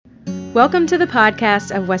Welcome to the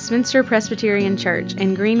podcast of Westminster Presbyterian Church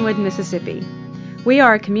in Greenwood, Mississippi. We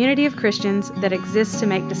are a community of Christians that exists to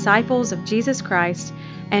make disciples of Jesus Christ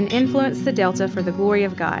and influence the Delta for the glory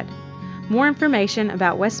of God. More information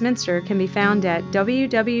about Westminster can be found at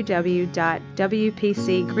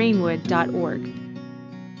www.wpcgreenwood.org.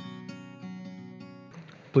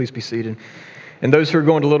 Please be seated. And those who are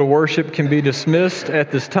going to Little Worship can be dismissed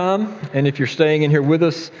at this time. And if you're staying in here with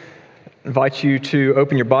us, I invite you to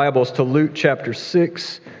open your Bibles to Luke chapter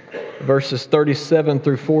 6, verses 37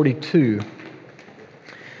 through 42.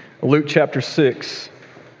 Luke chapter 6.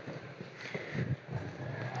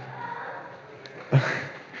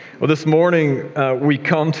 Well, this morning we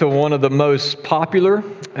come to one of the most popular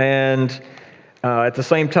and at the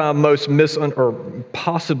same time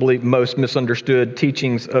possibly most misunderstood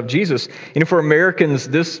teachings of Jesus. You know, for Americans,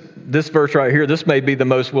 this verse right here, this may be the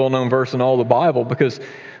most well-known verse in all the Bible, because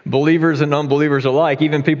believers and unbelievers alike,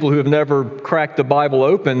 even people who have never cracked the Bible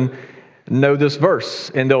open, know this verse,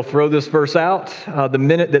 and they'll throw this verse out the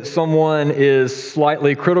minute that someone is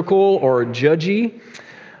slightly critical or judgy.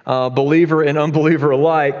 Believer and unbeliever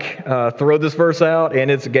alike throw this verse out, and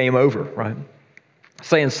it's game over, right?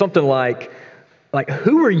 Saying something like,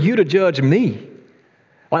 who are you to judge me?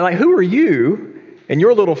 Like who are you and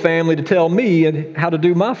your little family to tell me and how to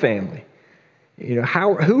do my family? You know,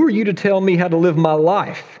 who are you to tell me how to live my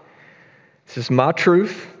life? This is my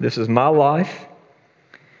truth. This is my life.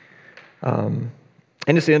 And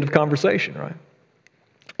it's the end of conversation, right?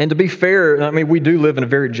 And to be fair, I mean, we do live in a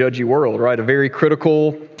very judgy world, right? A very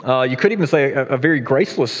critical, you could even say a very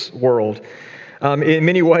graceless world. In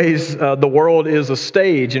many ways, the world is a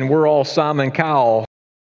stage, and we're all Simon Cowell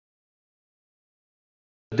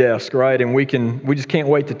desk, right? And we just can't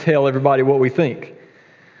wait to tell everybody what we think,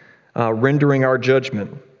 rendering our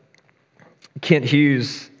judgment. Kent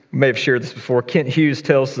Hughes, may have shared this before. Kent Hughes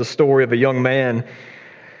tells the story of a young man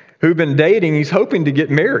who'd been dating. He's hoping to get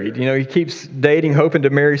married. You know, he keeps dating, hoping to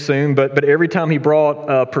marry soon, but every time he brought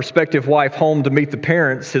a prospective wife home to meet the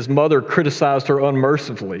parents, his mother criticized her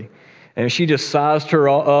unmercifully. And she just sized her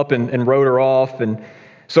up and wrote her off. And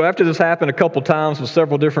so after this happened a couple times with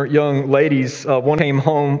several different young ladies, one came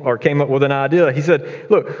up with an idea. He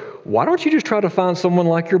said, look, why don't you just try to find someone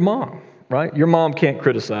like your mom, right? Your mom can't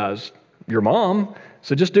criticize your mom,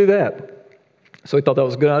 so just do that. So he thought that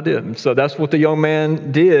was a good idea. And so that's what the young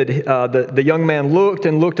man did. The young man looked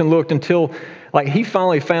and looked and looked until he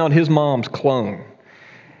finally found his mom's clone.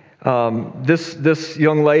 This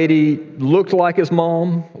young lady looked like his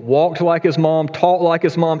mom, walked like his mom, talked like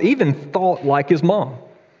his mom, even thought like his mom.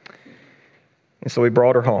 And so he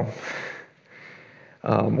brought her home.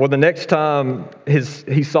 Well, the next time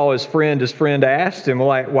he saw his friend asked him,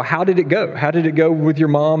 well, how did it go? How did it go with your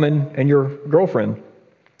mom and your girlfriend?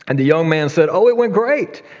 And the young man said, it went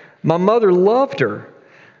great. My mother loved her,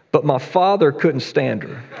 but my father couldn't stand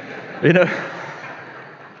her. You know?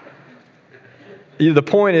 The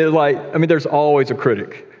point is, there's always a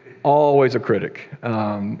critic. Always a critic.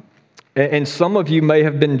 And some of you may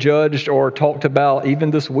have been judged or talked about even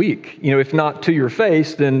this week. You know, if not to your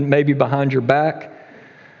face, then maybe behind your back.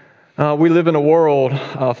 We live in a world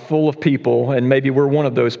full of people, and maybe we're one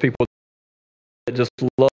of those people that just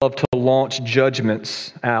love to launch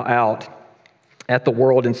judgments out at the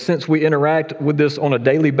world. And since we interact with this on a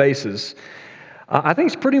daily basis, I think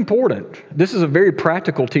it's pretty important. This is a very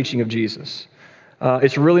practical teaching of Jesus.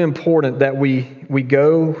 It's really important that we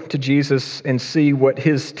go to Jesus and see what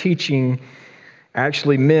his teaching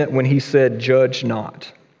actually meant when he said, judge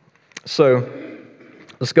not. So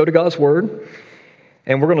let's go to God's word,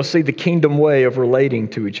 and we're going to see the kingdom way of relating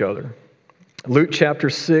to each other. Luke chapter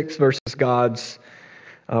 6 versus God's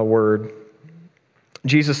word.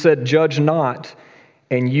 Jesus said, judge not,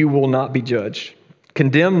 and you will not be judged.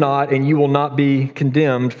 Condemn not, and you will not be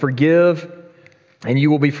condemned. Forgive, and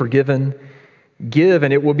you will be forgiven. Give,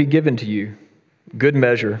 and it will be given to you. Good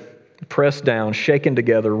measure, pressed down, shaken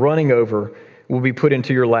together, running over, will be put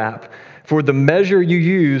into your lap. For the measure you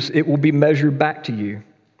use, it will be measured back to you.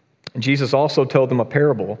 And Jesus also told them a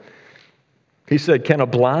parable. He said, can a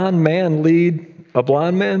blind man lead a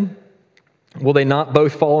blind man? Will they not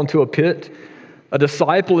both fall into a pit? A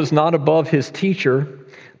disciple is not above his teacher,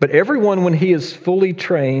 but everyone, when he is fully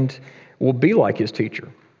trained, will be like his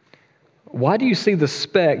teacher. Why do you see the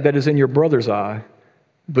speck that is in your brother's eye,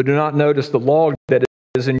 but do not notice the log that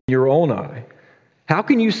is in your own eye? How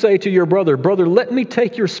can you say to your brother, brother, let me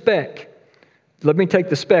take the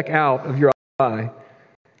speck out of your eye,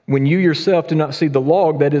 when you yourself do not see the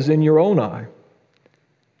log that is in your own eye?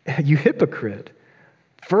 You hypocrite.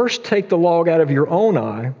 First take the log out of your own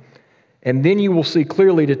eye, and then you will see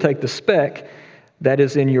clearly to take the speck that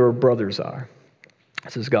is in your brother's eye.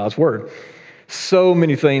 This is God's word. So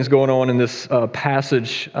many things going on in this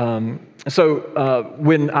passage.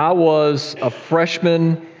 When I was a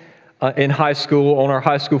freshman in high school on our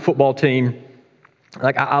high school football team,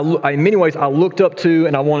 like in many ways, I looked up to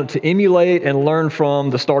and I wanted to emulate and learn from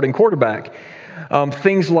the starting quarterback.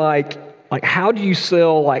 Things like how do you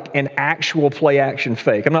sell like an actual play action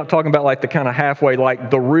fake? I'm not talking about like the kind of halfway, like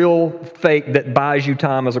the real fake that buys you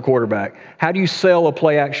time as a quarterback. How do you sell a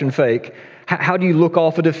play action fake? How do you look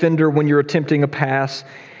off a defender when you're attempting a pass?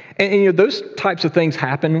 And those types of things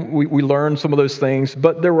happen. We learned some of those things,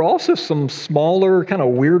 but there were also some smaller, kind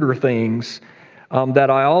of weirder things that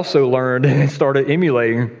I also learned and started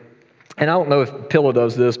emulating. And I don't know if Pilla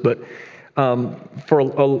does this, but for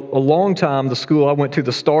a long time, the school I went to,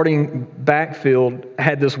 the starting backfield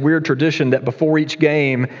had this weird tradition that before each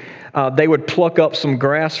game, they would pluck up some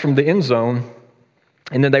grass from the end zone,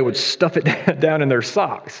 and then they would stuff it down in their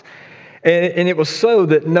socks. And it was so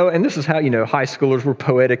that and this is how, high schoolers were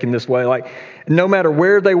poetic in this way, like no matter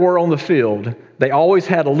where they were on the field, they always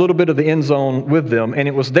had a little bit of the end zone with them, and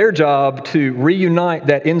it was their job to reunite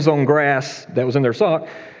that end zone grass that was in their sock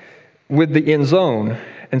with the end zone.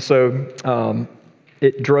 And so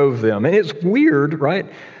it drove them. And it's weird, right?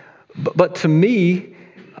 But to me,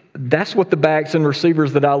 that's what the backs and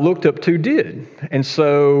receivers that I looked up to did. And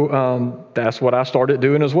so that's what I started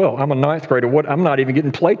doing as well. I'm a ninth grader. I'm not even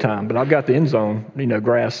getting playtime, but I've got the end zone,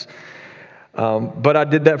 grass. But I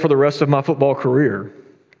did that for the rest of my football career.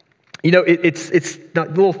 It's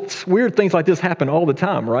little weird things like this happen all the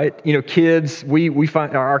time, right? Kids, we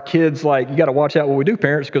find our kids, like, you got to watch out what we do,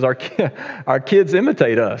 parents, because our kids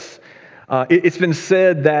imitate us. It's been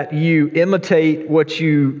said that you imitate what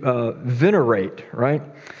you venerate, right?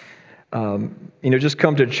 Just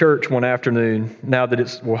come to church one afternoon, now that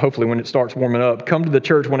hopefully when it starts warming up, come to the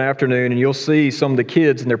church one afternoon and you'll see some of the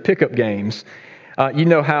kids in their pickup games. You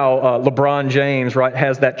know how LeBron James, right,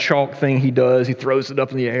 has that chalk thing he does. He throws it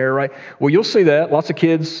up in the air, right? Well, you'll see that. Lots of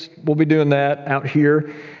kids will be doing that out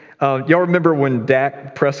here. Y'all remember when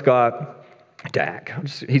Dak Prescott,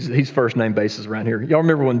 he's first name basis around here. Y'all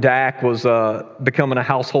remember when Dak was becoming a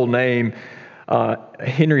household name?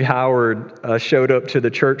 Henry Howard showed up to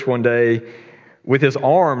the church one day with his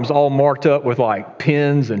arms all marked up with like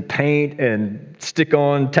pins and paint and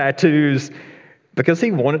stick-on tattoos because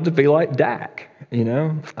he wanted to be like Dak,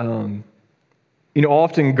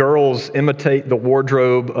 often girls imitate the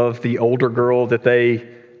wardrobe of the older girl that they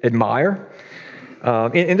admire.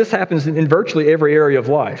 And this happens in virtually every area of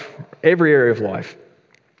life.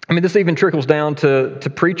 I mean, this even trickles down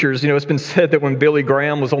to preachers. It's been said that when Billy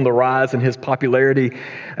Graham was on the rise in his popularity,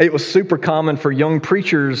 it was super common for young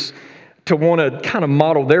preachers to want to kind of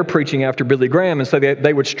model their preaching after Billy Graham. And so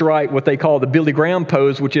they would strike what they call the Billy Graham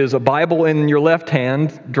pose, which is a Bible in your left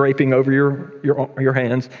hand, draping over your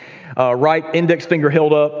hands, right index finger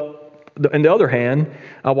held up in the other hand,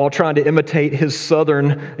 while trying to imitate his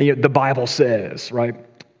southern, the Bible says, right?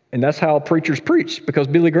 And that's how preachers preach, because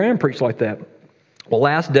Billy Graham preached like that. Well,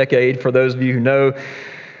 last decade, for those of you who know,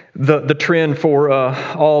 the trend for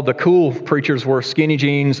all the cool preachers were skinny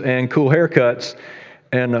jeans and cool haircuts.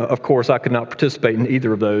 And of course, I could not participate in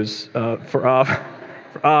either of those for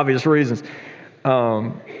obvious reasons.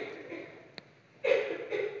 And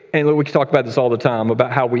we can talk about this all the time,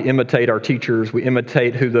 about how we imitate our teachers. We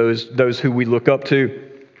imitate those who we look up to.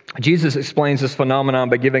 Jesus explains this phenomenon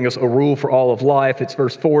by giving us a rule for all of life. It's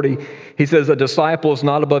verse 40. He says, a disciple is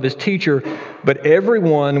not above his teacher, but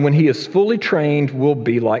everyone, when he is fully trained, will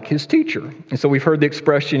be like his teacher. And so we've heard the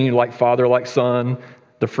expression, like father, like son.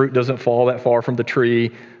 The fruit doesn't fall that far from the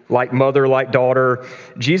tree. Like mother, like daughter.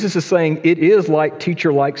 Jesus is saying it is like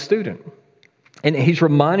teacher, like student. And he's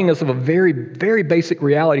reminding us of a very, very basic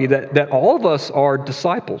reality that all of us are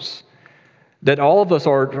disciples. That all of us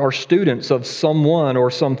are students of someone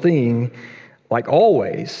or something, like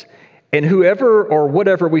always. And whoever or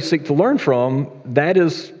whatever we seek to learn from, that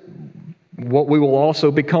is what we will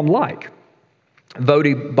also become like.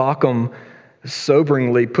 Vodi Bakum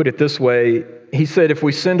soberingly put it this way. He said, if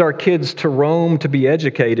we send our kids to Rome to be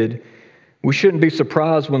educated, we shouldn't be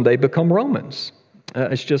surprised when they become Romans.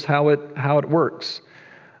 It's just how it works.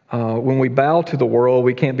 When we bow to the world,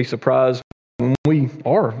 we can't be surprised when we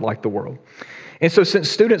are like the world. And so since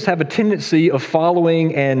students have a tendency of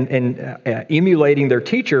following and emulating their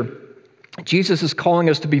teacher, Jesus is calling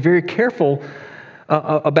us to be very careful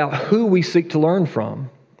about who we seek to learn from,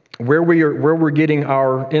 where we're getting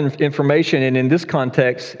our information. And in this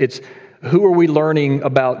context, it's who are we learning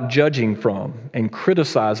about judging from and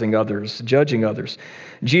criticizing others, judging others.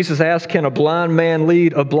 Jesus asked, can a blind man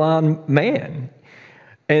lead a blind man?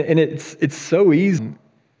 And it's so easy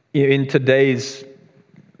in today's,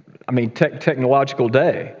 technological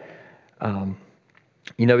day.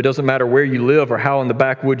 It doesn't matter where you live or how in the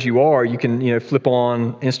backwoods you are. You can, flip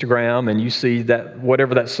on Instagram and you see that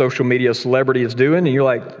whatever that social media celebrity is doing, and you're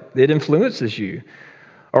like, it influences you.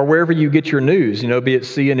 Or wherever you get your news, be it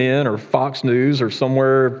CNN or Fox News or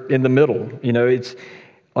somewhere in the middle. It's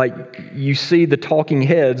like you see the talking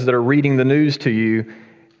heads that are reading the news to you,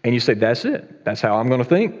 and you say, that's it. That's how I'm going to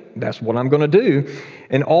think. That's what I'm going to do.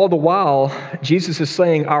 And all the while, Jesus is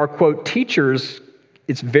saying our, quote, teachers,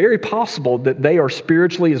 it's very possible that they are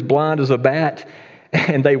spiritually as blind as a bat,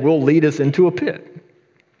 and they will lead us into a pit.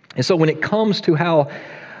 And so when it comes to how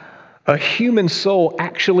a human soul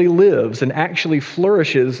actually lives and actually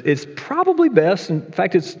flourishes, it's probably best, in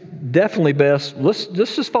fact, it's definitely best, let's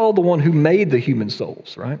just follow the one who made the human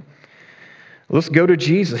souls, right? Let's go to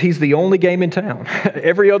Jesus. He's the only game in town.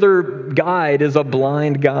 Every other guide is a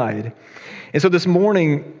blind guide. And so this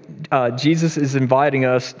morning, Jesus is inviting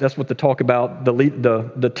us. That's what the talk about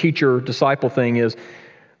the teacher-disciple thing is.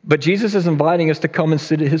 But Jesus is inviting us to come and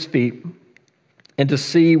sit at his feet and to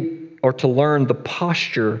see or to learn the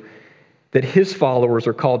posture that his followers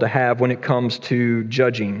are called to have when it comes to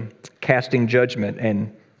judging, casting judgment,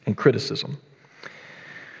 and criticism.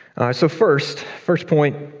 So first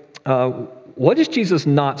point, what is Jesus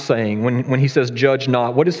not saying when he says judge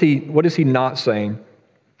not? What is he not saying?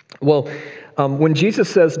 Well, when Jesus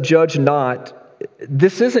says judge not,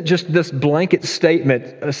 this isn't just this blanket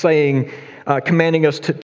statement saying, commanding us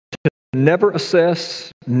to never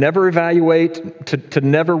assess, never evaluate, to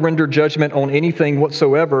never render judgment on anything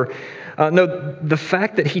whatsoever. No, the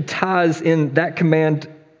fact that he ties in that command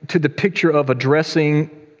to the picture of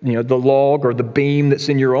addressing, the log or the beam that's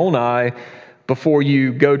in your own eye before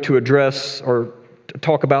you go to address or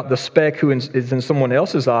talk about the speck who is in someone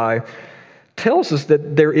else's eye, tells us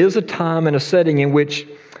that there is a time and a setting in which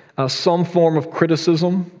some form of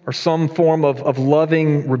criticism or some form of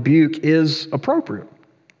loving rebuke is appropriate.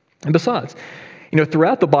 And besides,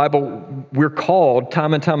 throughout the Bible, we're called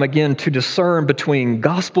time and time again to discern between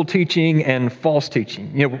gospel teaching and false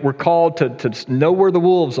teaching. We're called to know where the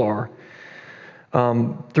wolves are.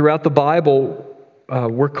 Throughout the Bible,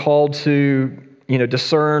 we're called to,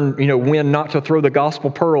 discern, when not to throw the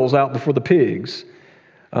gospel pearls out before the pigs.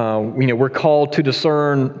 We're called to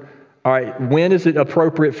discern, all right, when is it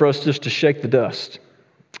appropriate for us just to shake the dust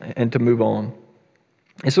and to move on?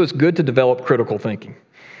 And so it's good to develop critical thinking.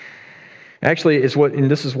 Actually,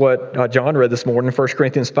 this is what John read this morning in 1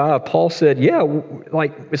 Corinthians 5. Paul said,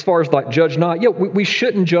 as far as judge not, we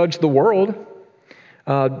shouldn't judge the world.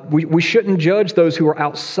 We shouldn't judge those who are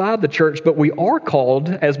outside the church, but we are called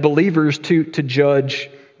as believers to judge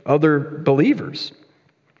other believers.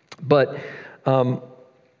 But, and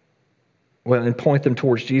point them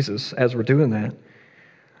towards Jesus as we're doing that.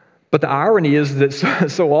 But the irony is that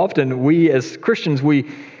so often we as Christians, we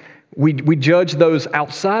judge those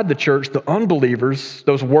outside the church, the unbelievers,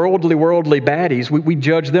 those worldly baddies. We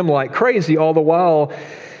judge them like crazy, all the while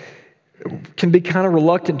can be kind of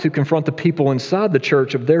reluctant to confront the people inside the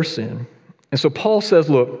church of their sin. And so Paul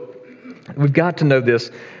says, look, we've got to know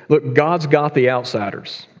this. Look, God's got the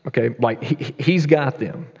outsiders, okay? He's got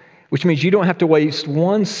them, which means you don't have to waste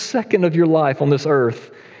 1 second of your life on this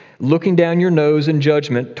earth looking down your nose in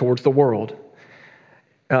judgment towards the world.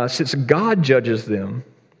 Since God judges them,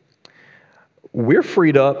 we're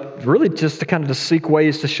freed up really just to kind of seek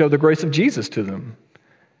ways to show the grace of Jesus to them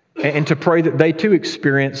and to pray that they too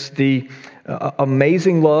experience the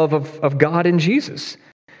amazing love of God in Jesus.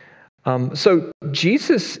 So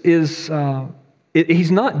Jesus is,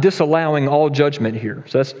 he's not disallowing all judgment here.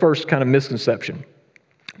 So that's the first kind of misconception.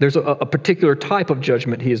 There's a particular type of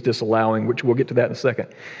judgment he is disallowing, which we'll get to that in a second.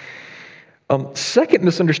 Second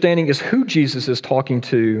misunderstanding is who Jesus is talking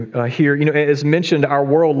to here. As mentioned, our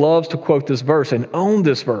world loves to quote this verse and own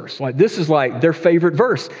this verse. This is their favorite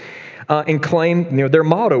verse. And claim, their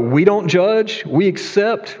motto, we don't judge, we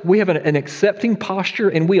accept, we have an accepting posture,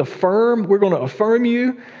 and we're going to affirm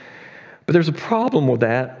you. But there's a problem with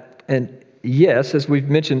that. And yes, as we've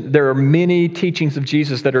mentioned, there are many teachings of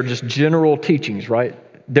Jesus that are just general teachings, right?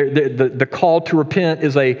 The call to repent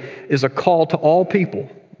is a call to all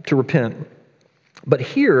people to repent. But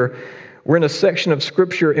here, we're in a section of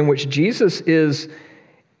Scripture in which Jesus is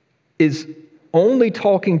only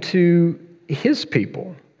talking to his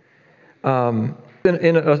people. In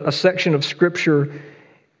a section of Scripture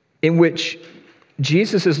in which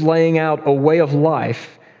Jesus is laying out a way of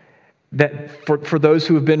life that for those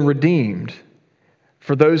who have been redeemed,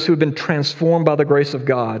 for those who have been transformed by the grace of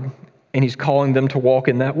God, And he's calling them to walk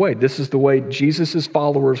in that way. This is the way Jesus'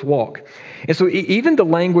 followers walk. And so even the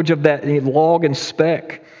language of that log and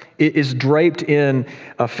speck is draped in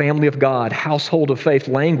a family of God, household of faith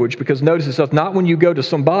language, because notice it says not when you go to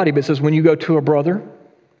somebody, but it says when you go to a brother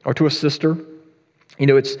or to a sister.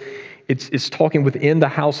 It's talking within the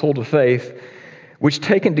household of faith, which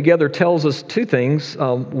taken together tells us two things.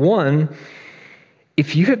 One,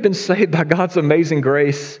 if you have been saved by God's amazing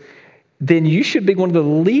grace, then you should be one of the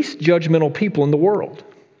least judgmental people in the world.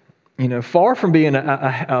 Far from being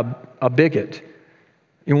a bigot.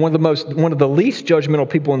 One of the least judgmental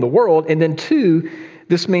people in the world. And then two,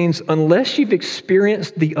 this means unless you've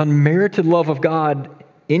experienced the unmerited love of God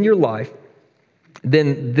in your life,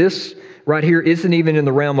 then this right here isn't even in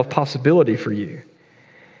the realm of possibility for you.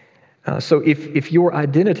 So if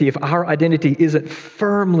our identity isn't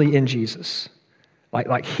firmly in Jesus,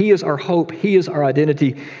 like He is our hope, He is our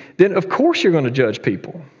identity, then of course you're going to judge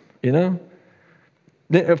people, Then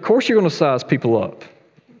of course you're going to size people up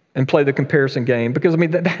and play the comparison game, because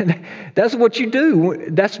that's what you do.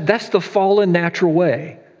 That's the fallen natural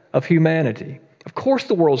way of humanity. Of course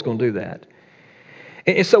the world's going to do that.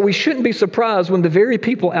 And so we shouldn't be surprised when the very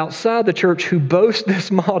people outside the church who boast this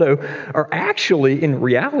motto are actually, in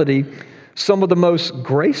reality, some of the most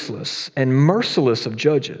graceless and merciless of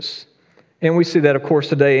judges. And we see that, of course,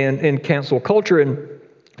 today in cancel culture. And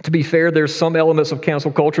to be fair, there's some elements of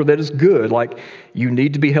cancel culture that is good, like you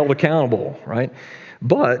need to be held accountable, right?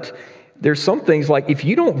 But there's some things like if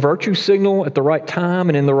you don't virtue signal at the right time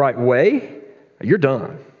and in the right way, you're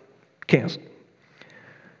done. Cancel.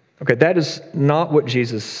 Okay, that is not what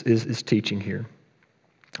Jesus is teaching here.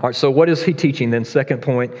 All right, so what is He teaching then? Second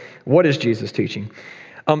point, what is Jesus teaching?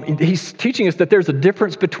 He's teaching us that there's a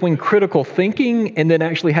difference between critical thinking and then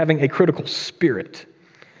actually having a critical spirit.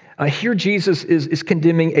 Here Jesus is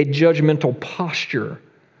condemning a judgmental posture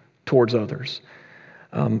towards others.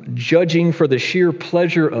 Judging for the sheer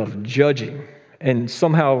pleasure of judging and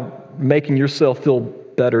somehow making yourself feel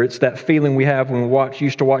better. It's that feeling we have when we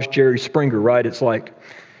used to watch Jerry Springer, right? It's like,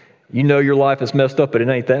 your life is messed up, but it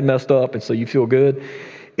ain't that messed up, and so you feel good.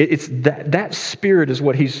 It's that spirit is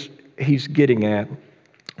what he's getting at.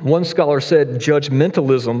 One scholar said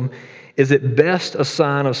judgmentalism is at best a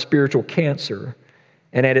sign of spiritual cancer,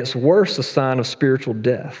 and at its worst a sign of spiritual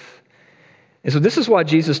death. And so this is why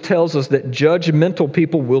Jesus tells us that judgmental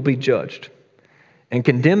people will be judged, and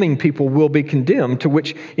condemning people will be condemned, to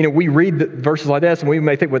which, we read the verses like that, and we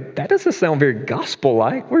may think, well, that doesn't sound very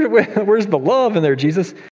gospel-like. Where's the love in there,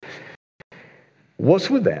 Jesus? What's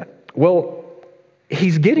with that? Well,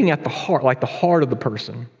 he's getting at the heart, like the heart of the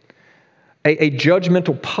person. A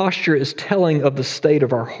judgmental posture is telling of the state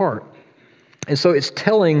of our heart. And so it's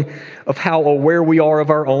telling of how aware we are of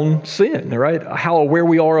our own sin, right? How aware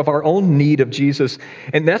we are of our own need of Jesus.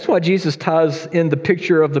 And that's why Jesus ties in the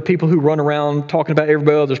picture of the people who run around talking about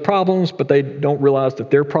everybody else's problems, but they don't realize that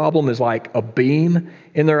their problem is like a beam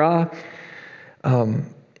in their eye.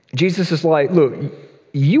 Jesus is like, look,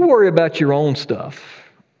 you worry about your own stuff.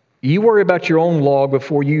 You worry about your own log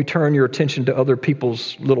before you turn your attention to other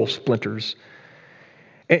people's little splinters.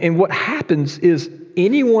 And what happens is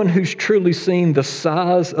anyone who's truly seen the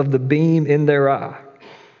size of the beam in their eye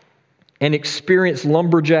and experienced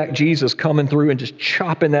lumberjack Jesus coming through and just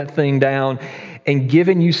chopping that thing down and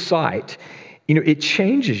giving you sight, it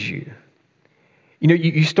changes you.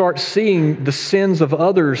 You start seeing the sins of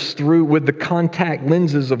others with the contact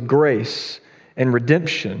lenses of grace and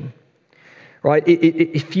redemption. Right?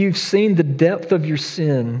 If you've seen the depth of your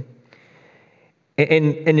sin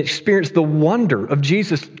and experienced the wonder of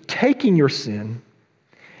Jesus taking your sin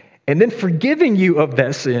and then forgiving you of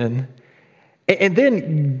that sin and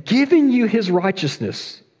then giving you His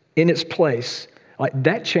righteousness in its place, like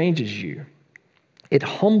that changes you. It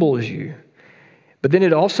humbles you. But then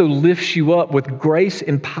it also lifts you up with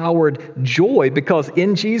grace-empowered joy, because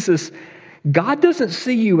in Jesus, God doesn't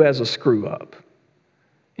see you as a screw-up.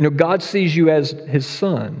 God sees you as His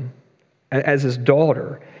son, as His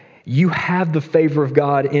daughter. You have the favor of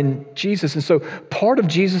God in Jesus. And so part of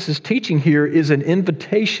Jesus' teaching here is an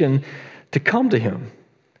invitation to come to Him.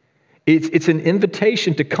 It's an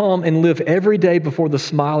invitation to come and live every day before the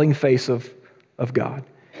smiling face of God.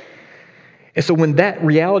 And so when that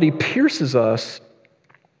reality pierces us,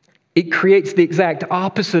 it creates the exact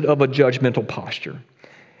opposite of a judgmental posture.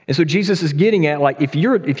 And so Jesus is getting at, like, if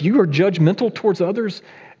you are judgmental towards others,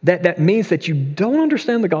 that means that you don't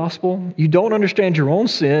understand the gospel, you don't understand your own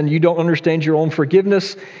sin, you don't understand your own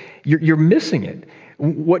forgiveness, you're missing it.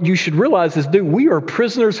 What you should realize is, we are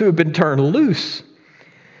prisoners who have been turned loose.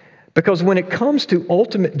 Because when it comes to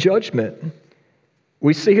ultimate judgment,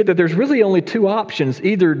 we see here that there's really only two options.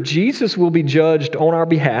 Either Jesus will be judged on our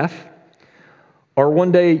behalf, or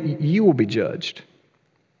one day you will be judged,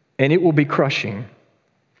 and it will be crushing.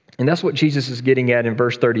 And that's what Jesus is getting at in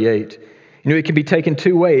verse 38. It can be taken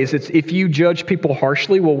two ways. It's if you judge people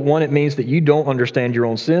harshly, well, one, it means that you don't understand your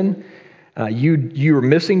own sin. You are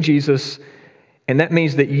missing Jesus, and that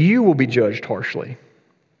means that you will be judged harshly.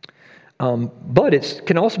 But it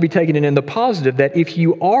can also be taken in the positive, that if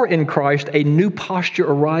you are in Christ, a new posture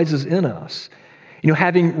arises in us.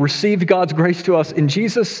 Having received God's grace to us in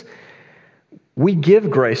Jesus, we give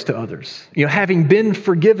grace to others. Having been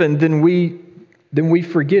forgiven, then we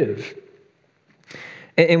forgive.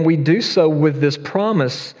 And we do so with this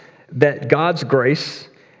promise that God's grace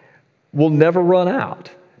will never run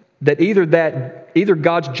out. That either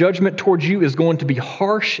God's judgment towards you is going to be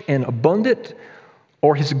harsh and abundant,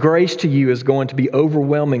 or His grace to you is going to be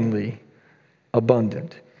overwhelmingly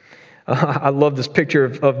abundant. I love this picture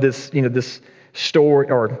of this, this story,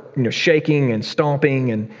 or shaking and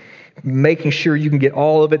stomping and making sure you can get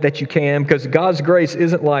all of it that you can, because God's grace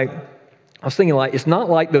isn't like, I was thinking, it's not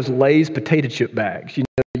like those Lay's potato chip bags.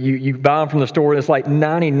 You buy them from the store, and it's like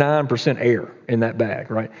 99% air in that bag,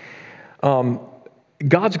 right?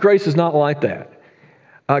 God's grace is not like that.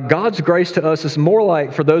 God's grace to us is more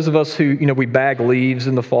like, for those of us who, we bag leaves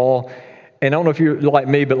in the fall, and I don't know if you're like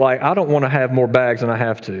me, but I don't want to have more bags than I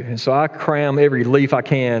have to. And so I cram every leaf I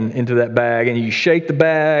can into that bag, and you shake the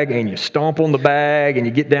bag, and you stomp on the bag, and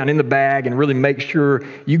you get down in the bag and really make sure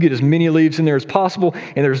you get as many leaves in there as possible,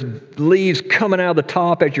 and there's leaves coming out of the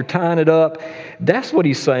top as you're tying it up. That's what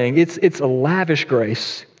he's saying. It's a lavish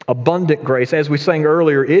grace, abundant grace. As we sang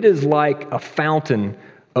earlier, it is like a fountain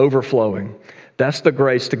overflowing. That's the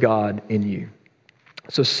grace to God in you.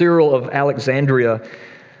 So Cyril of Alexandria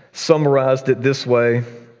summarized it this way.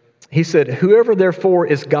 He said, whoever therefore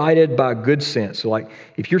is guided by good sense, so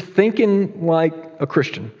if you're thinking like a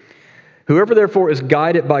Christian, whoever therefore is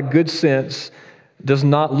guided by good sense does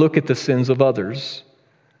not look at the sins of others,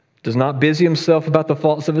 does not busy himself about the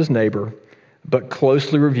faults of his neighbor, but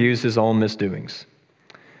closely reviews his own misdoings.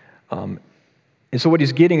 And so what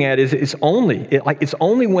he's getting at is it's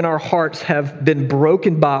only when our hearts have been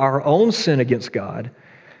broken by our own sin against God,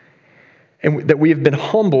 and that we have been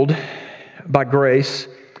humbled by grace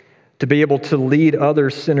to be able to lead other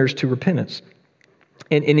sinners to repentance.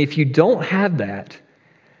 And if you don't have that,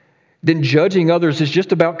 then judging others is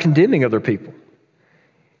just about condemning other people.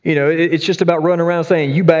 It's just about running around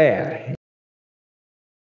saying, you bad.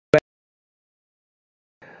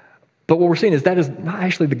 But what we're seeing is that is not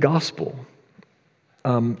actually the gospel.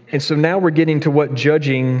 And so now we're getting to what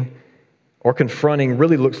judging or confronting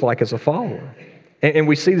really looks like as a follower. And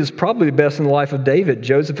we see this probably best in the life of David.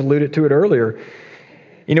 Joseph alluded to it earlier.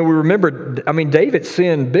 We remember, David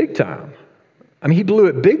sinned big time. He blew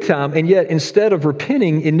it big time, and yet instead of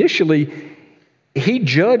repenting initially, he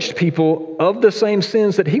judged people of the same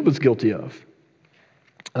sins that he was guilty of.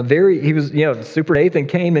 Nathan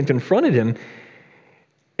came and confronted him.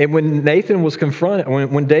 And when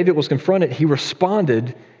when David was confronted, he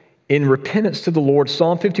responded in repentance to the Lord.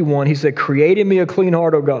 Psalm 51, he said, create in me a clean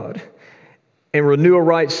heart, O God, and renew a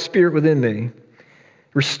right spirit within me.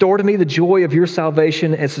 Restore to me the joy of your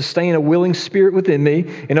salvation and sustain a willing spirit within me.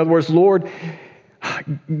 In other words, Lord,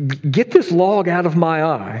 get this log out of my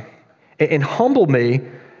eye and humble me,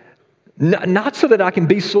 not so that I can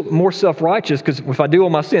be more self-righteous, because if I do all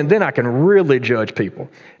my sin, then I can really judge people.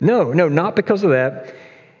 No, not because of that.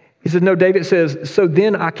 He said, no, David says, so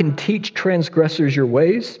then I can teach transgressors your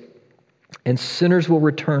ways, and sinners will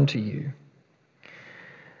return to you.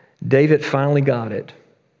 David finally got it.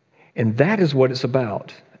 And that is what it's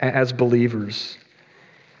about as believers.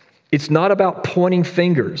 It's not about pointing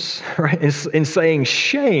fingers, right, and saying,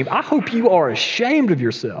 shame. I hope you are ashamed of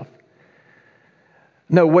yourself.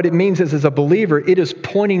 No, what it means is, as a believer, it is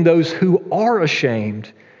pointing those who are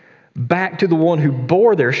ashamed back to the one who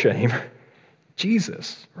bore their shame,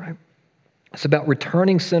 Jesus, right? It's about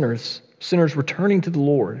returning sinners returning to the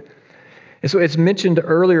Lord. And so it's mentioned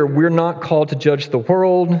earlier, we're not called to judge the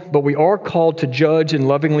world, but we are called to judge and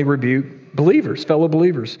lovingly rebuke believers, fellow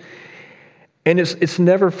believers. And it's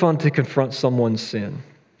never fun to confront someone's sin.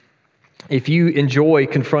 If you enjoy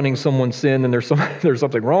confronting someone's sin, then there's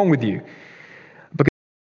something wrong with you. Because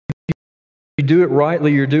if you do it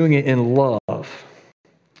rightly, you're doing it in love.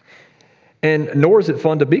 And nor is it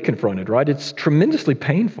fun to be confronted, right? It's tremendously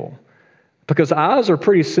painful. Because eyes are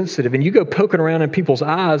pretty sensitive, and you go poking around in people's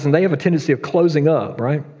eyes, and they have a tendency of closing up,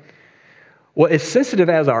 right? Well, as sensitive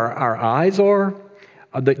as our eyes are,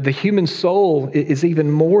 the human soul is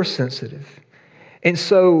even more sensitive. And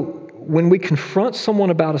so when we confront someone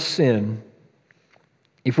about a sin,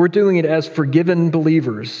 if we're doing it as forgiven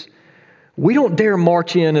believers, we don't dare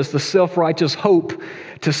march in as the self-righteous hope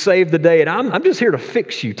to save the day. And I'm just here to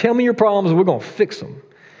fix you. Tell me your problems and we're going to fix them.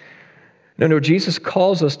 No, Jesus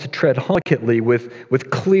calls us to tread delicately with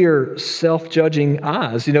clear, self-judging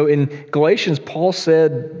eyes. In Galatians, Paul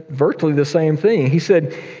said virtually the same thing. He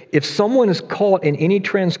said, if someone is caught in any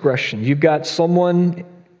transgression, you've got someone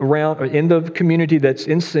around or in the community that's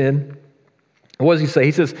in sin, what does he say?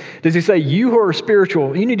 Does he say, you who are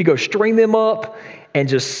spiritual, you need to go string them up and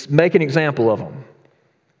just make an example of them?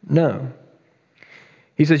 No.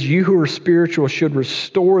 He says, you who are spiritual should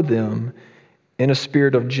restore them in a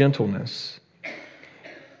spirit of gentleness.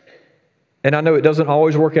 And I know it doesn't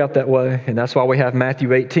always work out that way, and that's why we have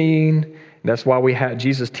Matthew 18. And that's why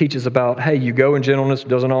Jesus teaches about, hey, you go in gentleness, it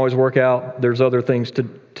doesn't always work out. There's other things to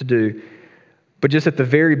do. But just at the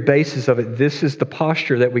very basis of it, this is the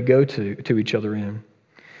posture that we go to each other in.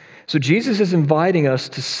 So Jesus is inviting us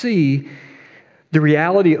to see the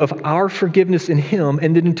reality of our forgiveness in Him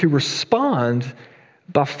and then to respond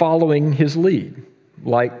by following His lead,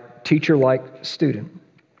 like teacher, like student.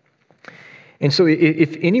 And so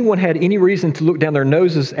if anyone had any reason to look down their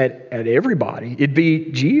noses at everybody, it'd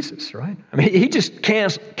be Jesus, right? I mean, He just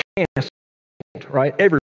canceled, right?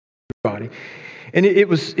 Everybody. And it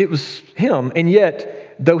was Him. And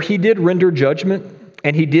yet, though He did render judgment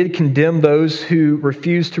and He did condemn those who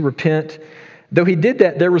refused to repent, though He did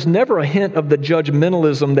that, there was never a hint of the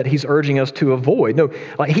judgmentalism that He's urging us to avoid. No,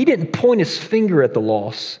 like He didn't point His finger at the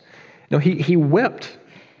loss. No, He wept.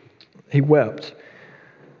 He wept.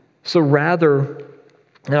 So rather,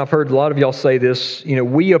 and I've heard a lot of y'all say this,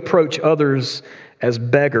 we approach others as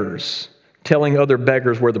beggars, telling other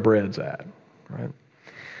beggars where the bread's at, right?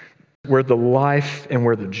 Where the life and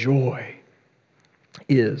where the joy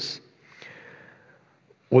is.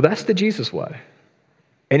 Well, that's the Jesus way.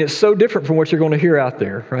 And it's so different from what you're going to hear out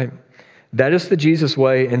there, right? That is the Jesus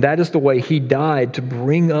way, and that is the way He died to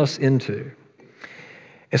bring us into.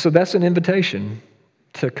 And so that's an invitation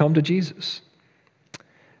to come to Jesus.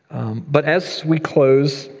 But as we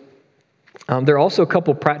close, there are also a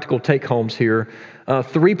couple practical take-homes here.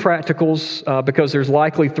 3 practicals, because there's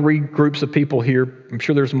likely 3 groups of people here. I'm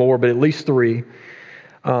sure there's more, but at least 3.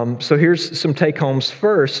 So here's some take-homes.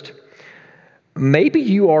 First, maybe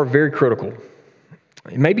you are very critical.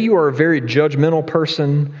 Maybe you are a very judgmental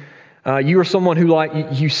person. You are someone who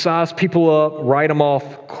you size people up, write them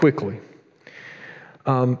off quickly.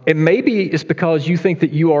 And maybe it's because you think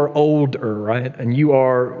that you are older, right? And you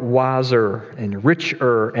are wiser and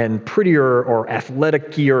richer and prettier or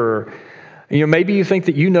athleticier. Maybe you think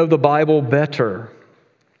that you know the Bible better.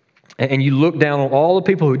 And you look down on all the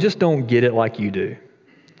people who just don't get it like you do.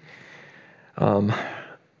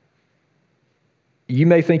 You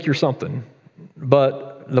may think you're something,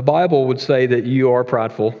 but the Bible would say that you are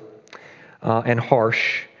prideful and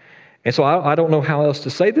harsh. And so I don't know how else to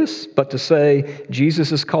say this, but to say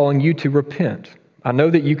Jesus is calling you to repent. I know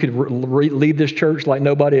that you could lead this church like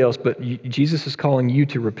nobody else, but Jesus is calling you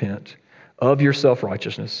to repent of your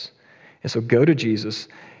self-righteousness. And so go to Jesus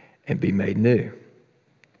and be made new.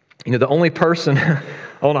 The only person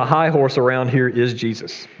on a high horse around here is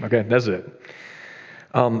Jesus. Okay, that's it.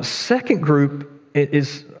 Second group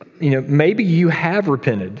is, maybe you have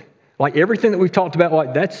repented. Like everything that we've talked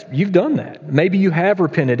about, you've done that. Maybe you have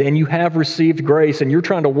repented and you have received grace and you're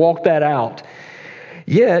trying to walk that out.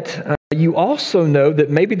 Yet, you also know that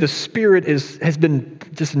maybe the Spirit has been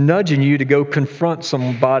just nudging you to go confront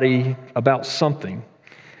somebody about something.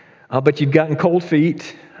 But you've gotten cold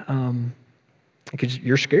feet because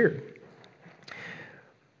you're scared.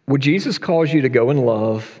 Would Jesus cause you to go in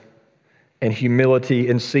love and humility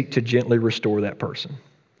and seek to gently restore that person?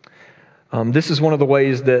 This is one of the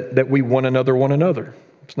ways that we one another.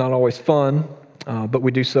 It's not always fun, but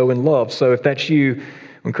we do so in love. So if that's you,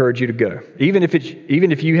 I encourage you to go. Even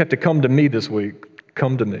if you have to come to me this week,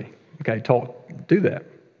 come to me. Okay, do that.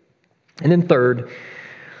 And then third,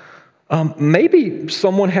 maybe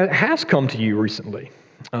someone has come to you recently,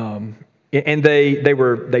 and they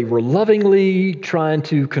were lovingly trying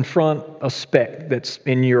to confront a speck that's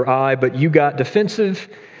in your eye, but you got defensive.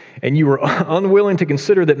 And you were unwilling to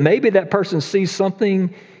consider that maybe that person sees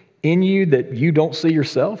something in you that you don't see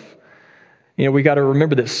yourself. We got to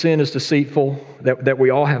remember that sin is deceitful, that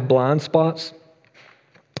we all have blind spots.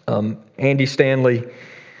 Andy Stanley,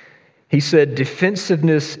 he said,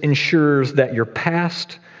 defensiveness ensures that your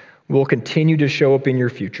past will continue to show up in your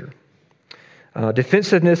future.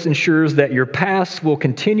 Defensiveness ensures that your past will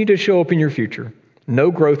continue to show up in your future.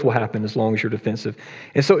 No growth will happen as long as you're defensive.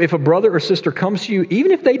 And so if a brother or sister comes to you,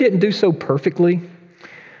 even if they didn't do so perfectly,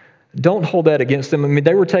 don't hold that against them. I mean,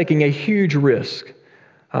 they were taking a huge risk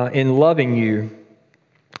in loving you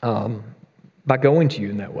by going to you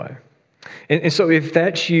in that way. And so if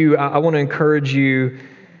that's you, I want to encourage you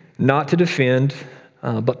not to defend,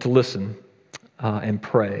 but to listen and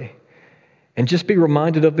pray. And just be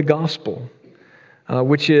reminded of the gospel,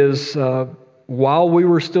 which is while we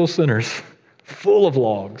were still sinners, full of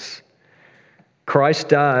logs, Christ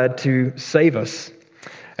died to save us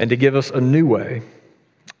and to give us a new way,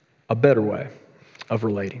 a better way of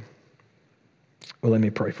relating. Well, let me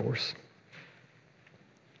pray for us.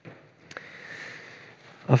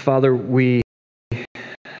 Father,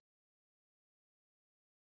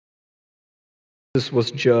 Jesus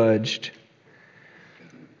was judged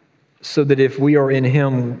so that if we are in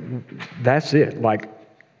him, that's it. Like,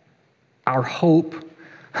 our hope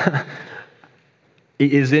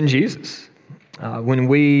is in Jesus. When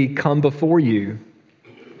we come before you,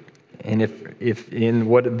 and if in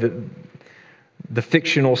what the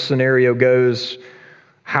fictional scenario goes,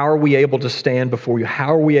 how are we able to stand before you?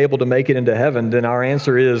 How are we able to make it into heaven? Then our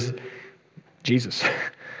answer is Jesus.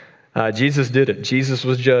 Jesus did it. Jesus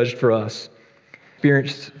was judged for us.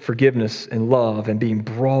 Experienced forgiveness and love and being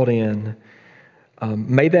brought in.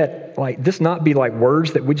 May that, this not be like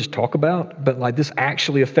words that we just talk about, but this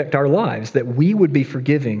actually affect our lives, that we would be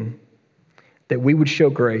forgiving, that we would show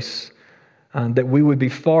grace, that we would be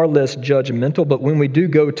far less judgmental, but when we do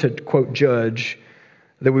go to, quote, judge,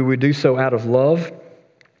 that we would do so out of love.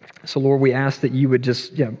 So, Lord, we ask that you would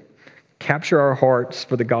just capture our hearts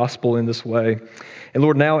for the gospel in this way. And,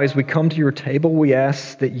 Lord, now as we come to your table, we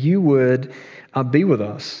ask that you would be with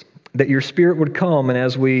us, that your Spirit would come, and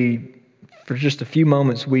as we, for just a few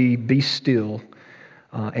moments, we be still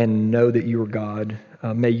and know that you are God.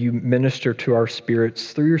 May you minister to our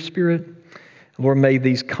spirits through your Spirit. Lord, may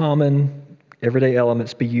these common, everyday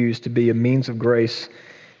elements be used to be a means of grace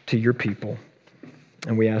to your people.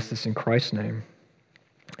 And we ask this in Christ's name.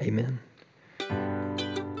 Amen.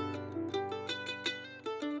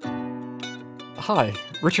 Hi,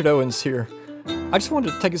 Richard Owens here. I just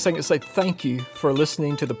wanted to take a second to say thank you for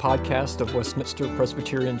listening to the podcast of Westminster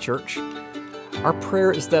Presbyterian Church. Our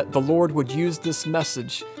prayer is that the Lord would use this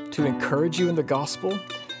message to encourage you in the gospel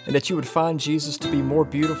and that you would find Jesus to be more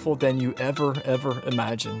beautiful than you ever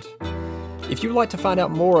imagined. If you'd like to find out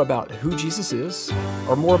more about who Jesus is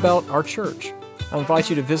or more about our church, I invite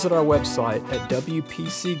you to visit our website at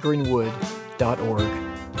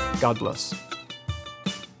wpcgreenwood.org. God bless.